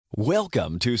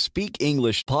Welcome to Speak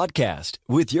English Podcast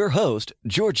with your host,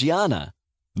 Georgiana,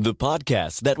 the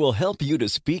podcast that will help you to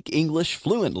speak English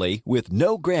fluently with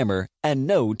no grammar and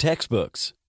no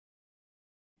textbooks.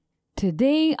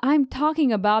 Today, I'm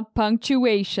talking about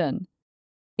punctuation.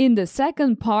 In the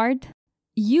second part,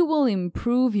 you will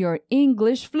improve your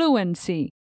English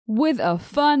fluency with a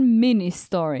fun mini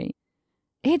story.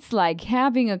 It's like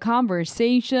having a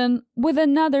conversation with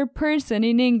another person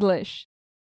in English.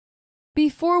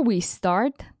 Before we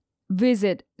start,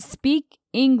 visit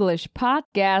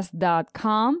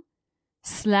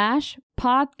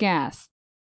speakenglishpodcast.com/podcast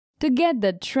to get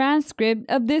the transcript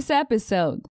of this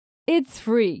episode. It's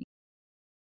free.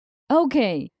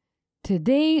 Okay,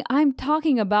 today I'm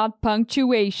talking about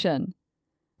punctuation.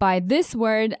 By this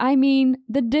word, I mean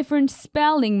the different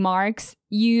spelling marks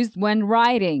used when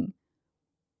writing.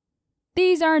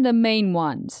 These are the main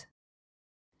ones.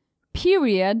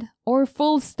 Period or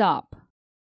full stop.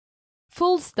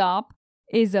 Full stop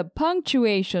is a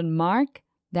punctuation mark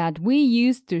that we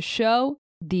use to show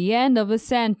the end of a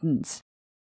sentence.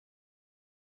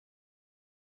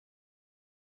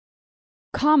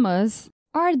 Commas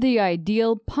are the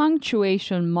ideal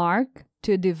punctuation mark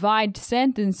to divide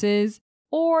sentences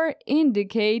or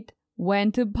indicate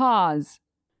when to pause.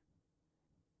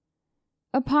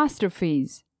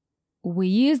 Apostrophes. We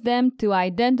use them to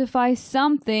identify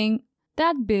something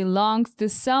that belongs to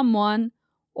someone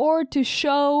or to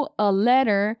show a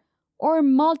letter or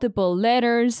multiple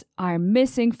letters are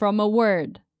missing from a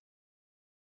word.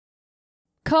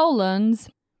 Colons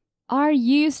are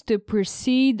used to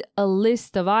precede a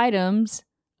list of items,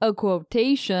 a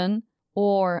quotation,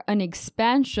 or an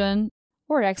expansion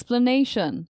or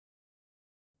explanation.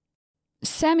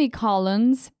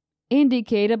 Semicolons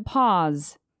indicate a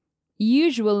pause,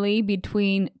 usually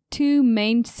between two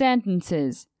main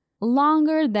sentences,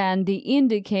 longer than the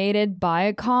indicated by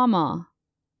a comma.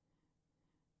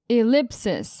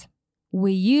 Ellipses.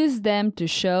 We use them to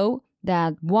show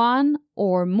that one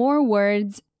or more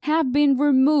words have been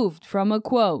removed from a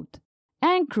quote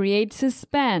and create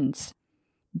suspense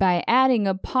by adding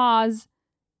a pause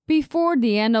before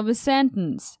the end of a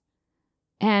sentence.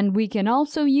 And we can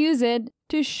also use it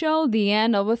to show the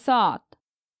end of a thought.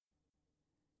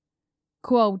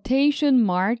 Quotation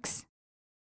marks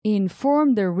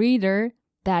inform the reader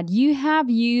that you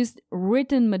have used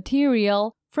written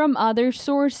material from other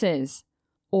sources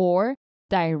or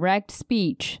direct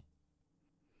speech.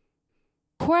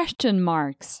 Question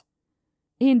marks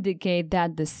indicate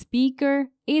that the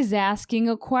speaker is asking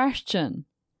a question.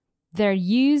 They're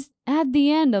used at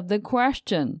the end of the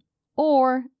question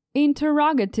or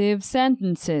interrogative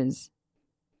sentences.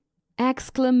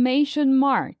 Exclamation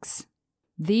marks.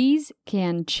 These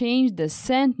can change the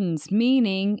sentence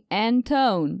meaning and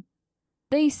tone.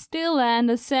 They still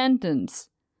end a sentence,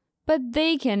 but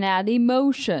they can add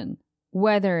emotion,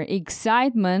 whether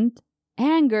excitement,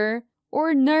 anger,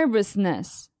 or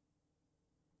nervousness.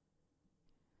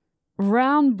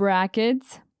 Round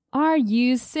brackets are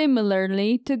used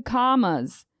similarly to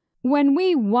commas when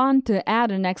we want to add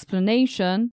an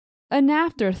explanation, an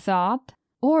afterthought,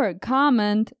 or a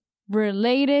comment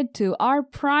related to our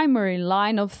primary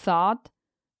line of thought,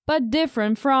 but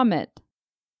different from it.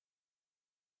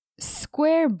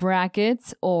 Square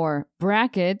brackets or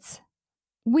brackets,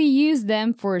 we use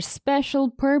them for special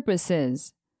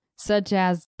purposes, such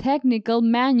as technical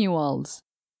manuals.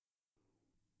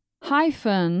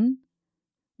 Hyphen,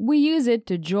 we use it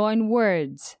to join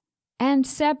words and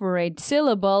separate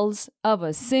syllables of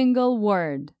a single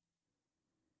word.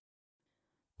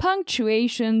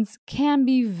 Punctuations can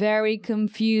be very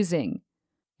confusing,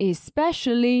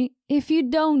 especially if you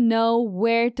don't know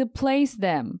where to place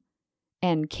them,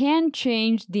 and can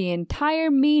change the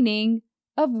entire meaning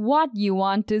of what you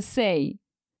want to say.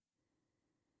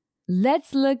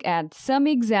 Let's look at some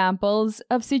examples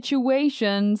of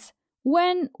situations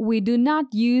when we do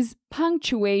not use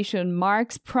punctuation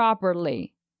marks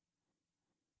properly.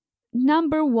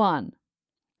 Number 1.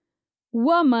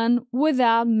 Woman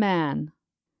without man.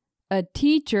 A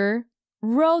teacher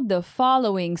wrote the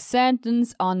following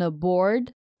sentence on a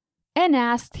board and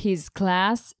asked his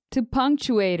class to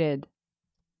punctuate it.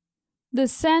 The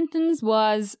sentence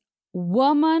was,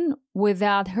 "Woman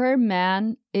without her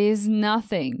man is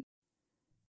nothing."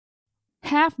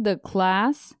 Half the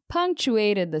class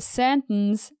punctuated the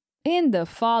sentence in the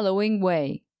following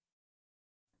way.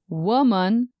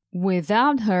 Woman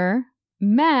without her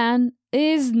man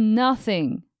is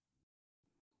nothing.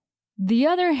 The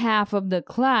other half of the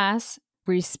class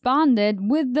responded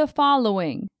with the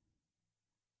following.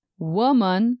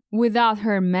 Woman without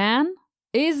her man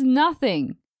is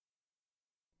nothing.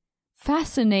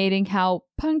 Fascinating how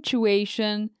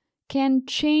punctuation can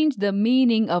change the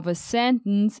meaning of a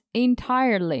sentence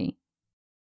entirely.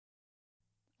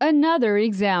 Another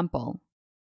example.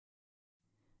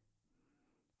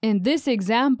 In this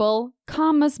example,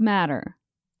 commas matter.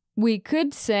 We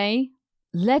could say,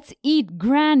 "Let's eat,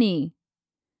 Granny,"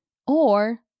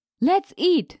 or "Let's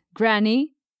eat,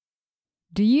 Granny."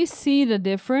 Do you see the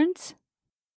difference?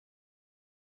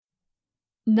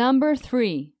 Number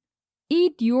 3.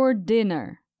 Eat your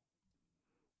dinner.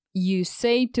 You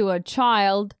say to a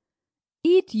child,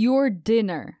 "Eat your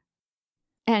dinner."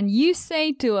 And you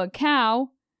say to a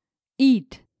cow,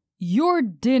 "Eat your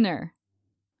dinner."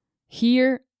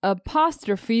 Here,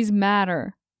 apostrophes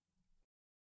matter.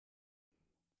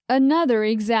 Another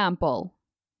example.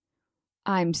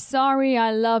 I'm sorry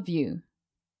I love you.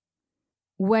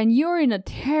 When you're in a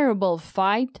terrible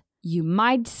fight, you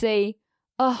might say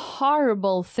a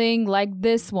horrible thing like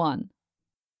this one.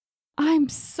 I'm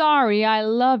sorry I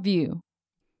love you.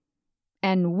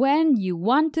 And when you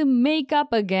want to make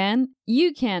up again,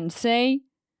 you can say,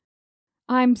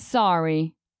 I'm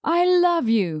sorry, I love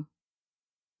you.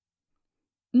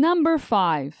 Number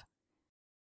 5.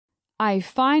 I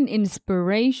find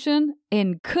inspiration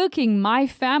in cooking my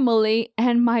family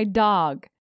and my dog.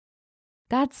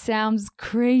 That sounds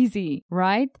crazy,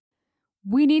 right?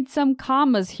 We need some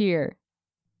commas here.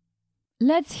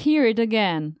 Let's hear it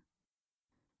again.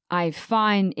 I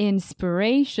find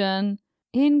inspiration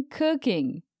in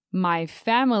cooking my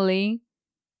family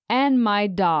and my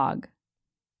dog.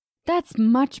 That's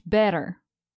much better.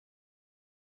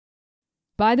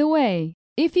 By the way,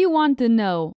 if you want to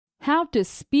know how to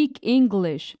speak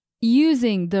English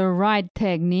using the right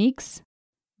techniques,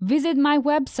 visit my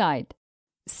website,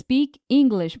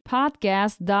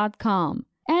 speakenglishpodcast.com,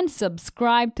 and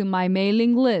subscribe to my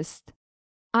mailing list.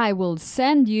 I will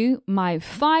send you my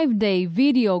 5-day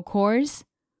video course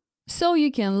so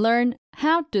you can learn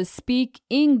how to speak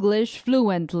English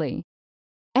fluently.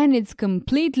 And it's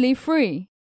completely free.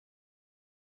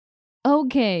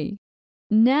 Okay,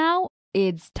 now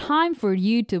it's time for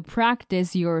you to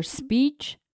practice your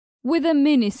speech with a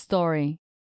mini story.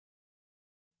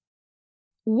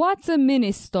 What's a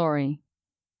mini story?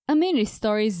 A mini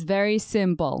story is very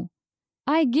simple.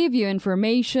 I give you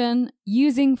information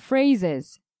using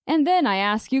phrases, and then I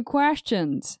ask you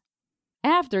questions.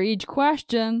 After each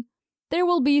question, there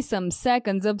will be some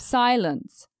seconds of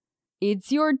silence.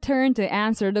 It's your turn to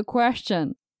answer the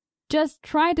question. Just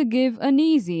try to give an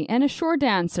easy and a short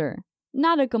answer,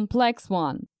 not a complex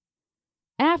one.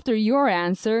 After your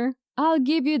answer, I'll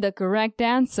give you the correct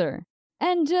answer.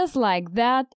 And just like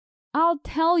that, I'll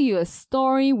tell you a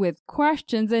story with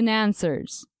questions and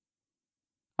answers.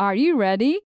 Are you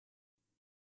ready?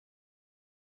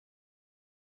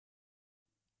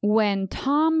 When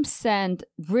Tom sent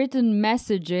written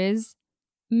messages,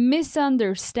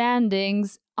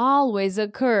 misunderstandings always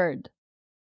occurred.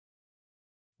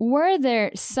 Were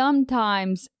there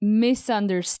sometimes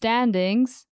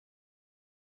misunderstandings?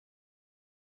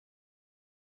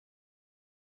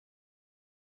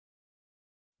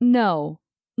 No,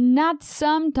 not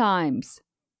sometimes.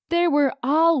 There were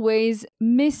always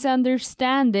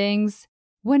misunderstandings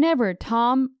whenever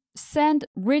Tom sent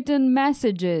written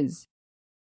messages.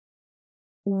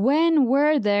 When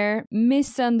were there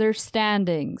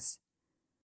misunderstandings?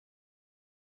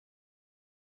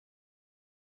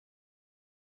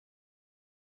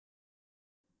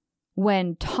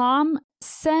 When Tom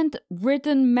sent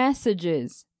written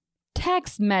messages,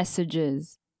 text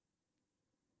messages.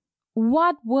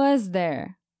 What was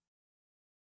there?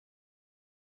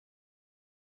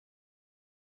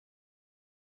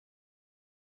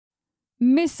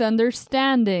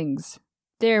 Misunderstandings.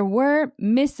 There were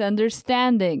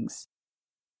misunderstandings.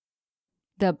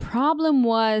 The problem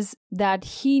was that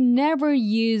he never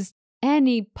used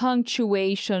any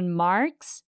punctuation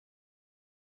marks.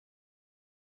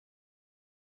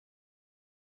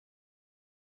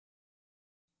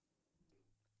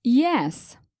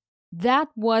 Yes, that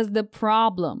was the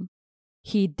problem.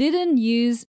 He didn't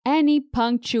use any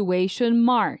punctuation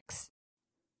marks.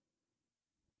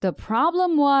 The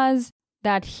problem was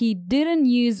that he didn't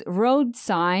use road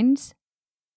signs.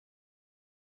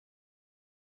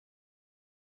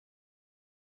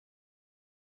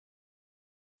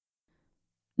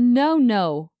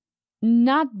 No,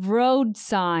 not road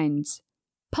signs.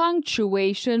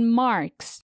 Punctuation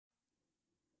marks.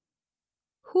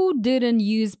 Who didn't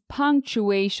use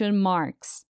punctuation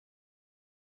marks?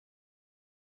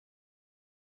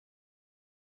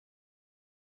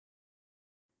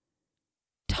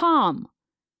 Tom.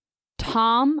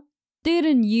 Tom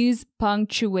didn't use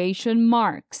punctuation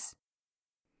marks.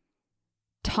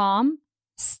 Tom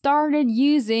started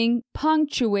using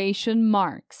punctuation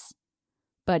marks,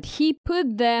 but he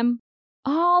put them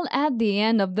all at the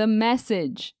end of the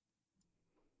message.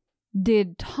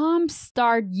 Did Tom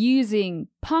start using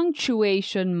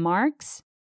punctuation marks?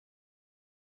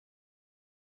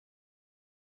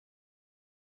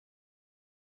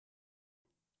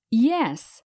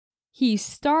 Yes, he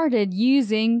started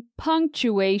using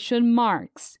punctuation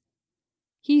marks.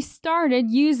 He started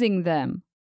using them.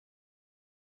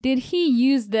 Did he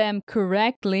use them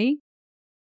correctly?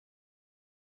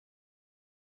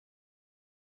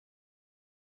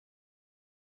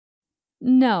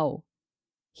 No,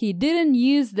 he didn't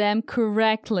use them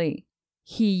correctly.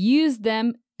 He used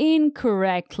them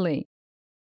incorrectly.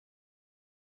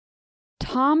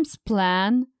 Tom's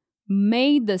plan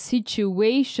made the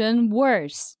situation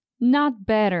worse, not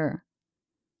better.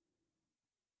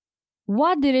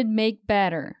 What did it make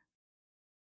better?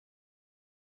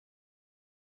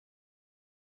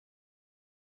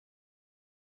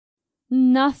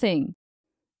 Nothing.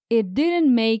 It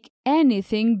didn't make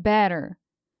anything better.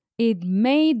 It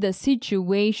made the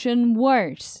situation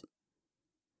worse.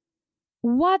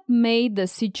 What made the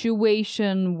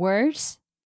situation worse?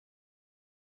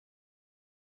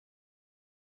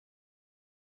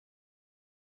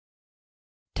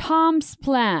 Tom's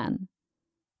plan.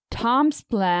 Tom's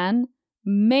plan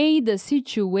made the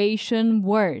situation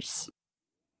worse.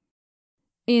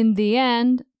 In the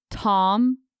end,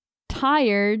 Tom,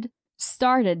 tired,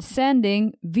 started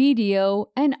sending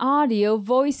video and audio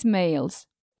voicemails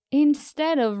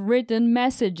instead of written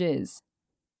messages.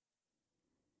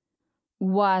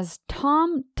 Was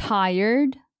Tom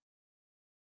tired?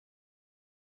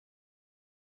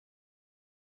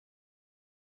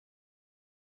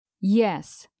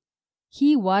 Yes,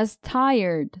 he was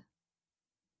tired.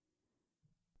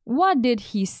 What did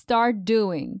he start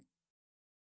doing?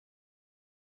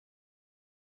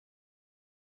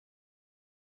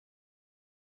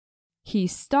 He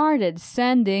started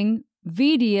sending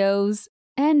videos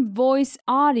and voice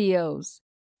audios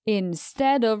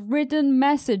instead of written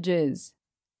messages.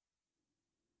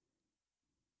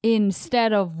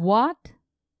 Instead of what?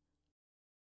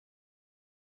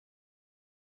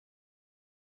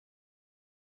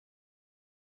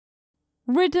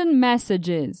 Written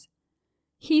messages.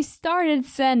 He started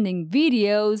sending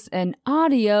videos and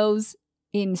audios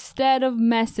instead of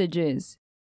messages.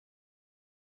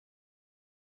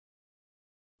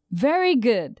 Very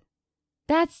good.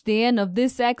 That's the end of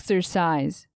this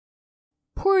exercise.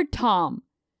 Poor Tom.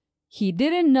 He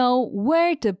didn't know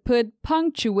where to put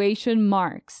punctuation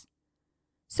marks.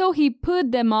 So he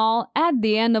put them all at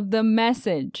the end of the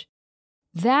message.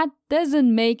 That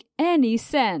doesn't make any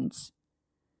sense.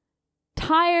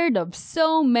 Tired of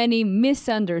so many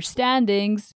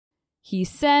misunderstandings, he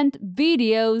sent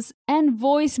videos and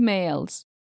voicemails.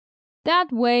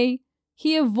 That way,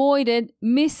 he avoided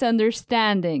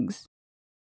misunderstandings.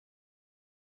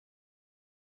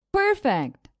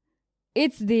 Perfect!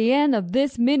 It's the end of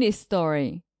this mini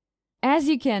story. As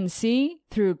you can see,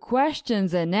 through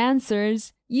questions and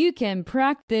answers, you can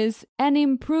practice and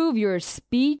improve your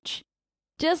speech,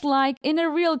 just like in a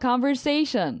real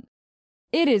conversation.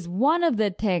 It is one of the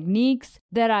techniques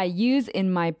that I use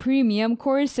in my premium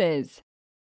courses.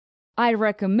 I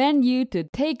recommend you to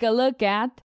take a look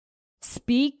at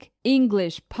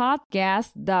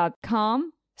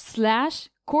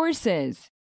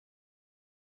speakenglishpodcast.com/courses.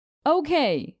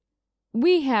 Okay,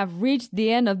 we have reached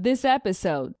the end of this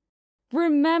episode.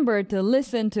 Remember to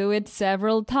listen to it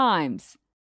several times.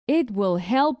 It will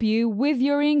help you with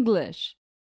your English.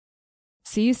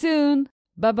 See you soon.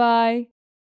 Bye-bye.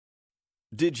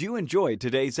 Did you enjoy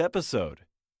today's episode?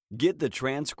 Get the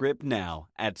transcript now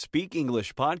at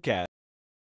speakenglishpodcast.com.